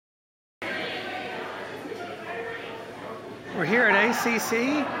We're here at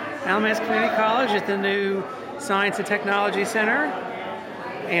ACC, Alamance Community College, at the new Science and Technology Center.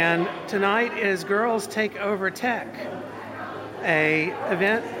 And tonight is Girls Take Over Tech, a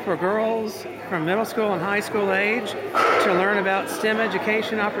event for girls from middle school and high school age to learn about STEM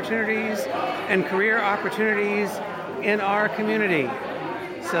education opportunities and career opportunities in our community.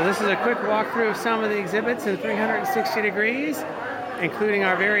 So this is a quick walkthrough of some of the exhibits in 360 degrees, including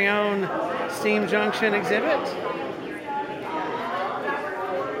our very own STEAM Junction exhibit.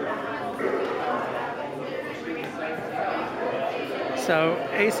 So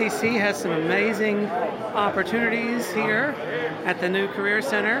ACC has some amazing opportunities here at the new Career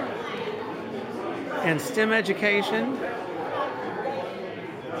Center in STEM education.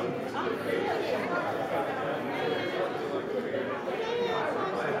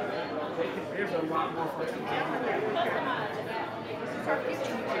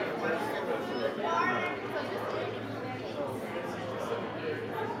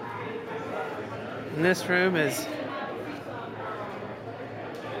 And this room is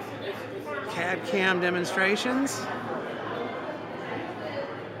CAD/CAM demonstrations.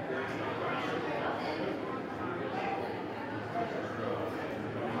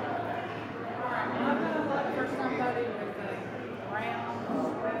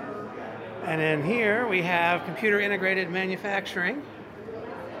 And in here we have computer integrated manufacturing.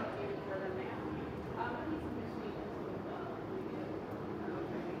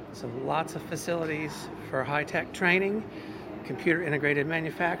 So lots of facilities for high-tech training, computer integrated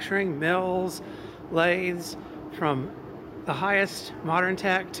manufacturing, mills, lathes, from the highest modern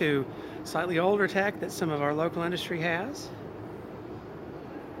tech to slightly older tech that some of our local industry has.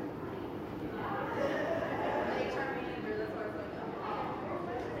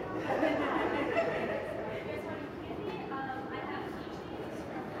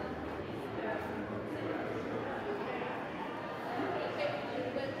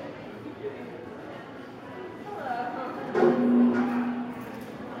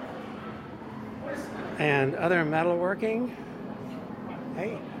 And other metalworking,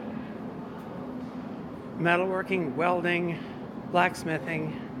 metalworking, welding,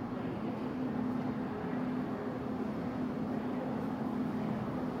 blacksmithing.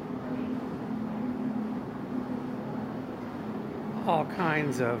 All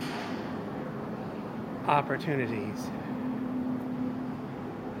kinds of opportunities.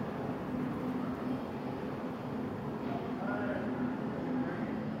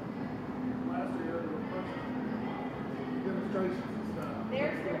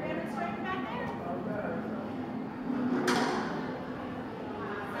 There's their demonstration back there.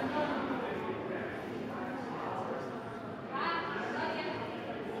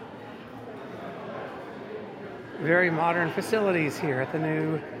 Very modern facilities here at the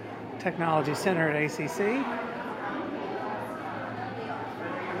new Technology Center at ACC.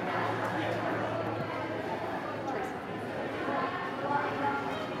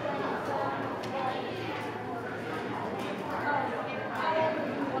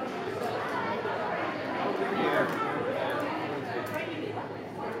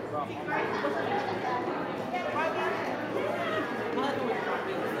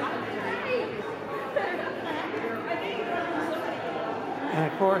 And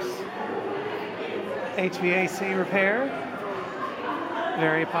of course, HVAC repair,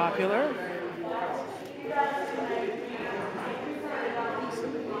 very popular.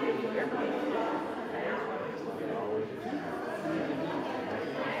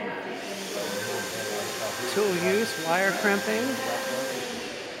 Tool use, wire crimping,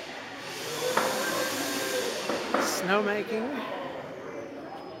 snowmaking.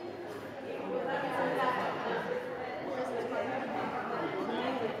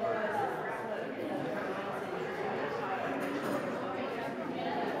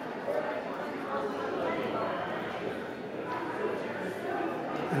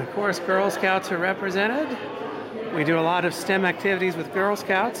 And of course, Girl Scouts are represented. We do a lot of STEM activities with Girl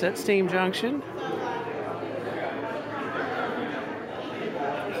Scouts at STEAM Junction.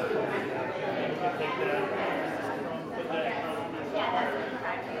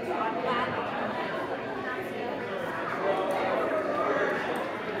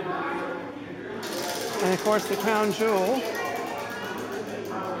 And of course, the crown jewel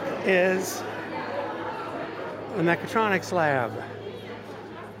is the mechatronics lab,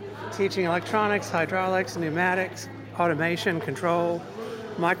 teaching electronics, hydraulics, pneumatics, automation, control,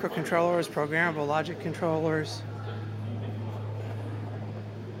 microcontrollers, programmable logic controllers.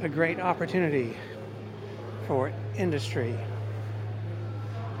 A great opportunity for industry.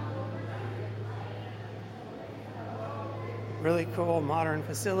 Really cool modern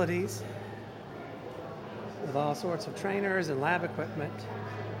facilities. with all sorts of trainers and lab equipment.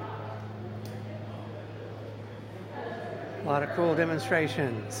 A lot of cool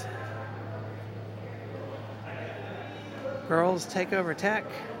demonstrations. Girls Take Over Tech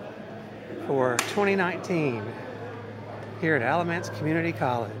for 2019 here at Alamance Community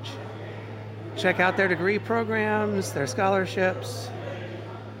College. Check out their degree programs, their scholarships.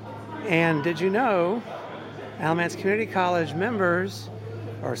 And did you know Alamance Community College members,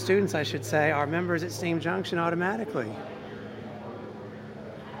 or students I should say, are members at STEAM Junction automatically?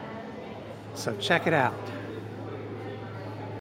 So check it out.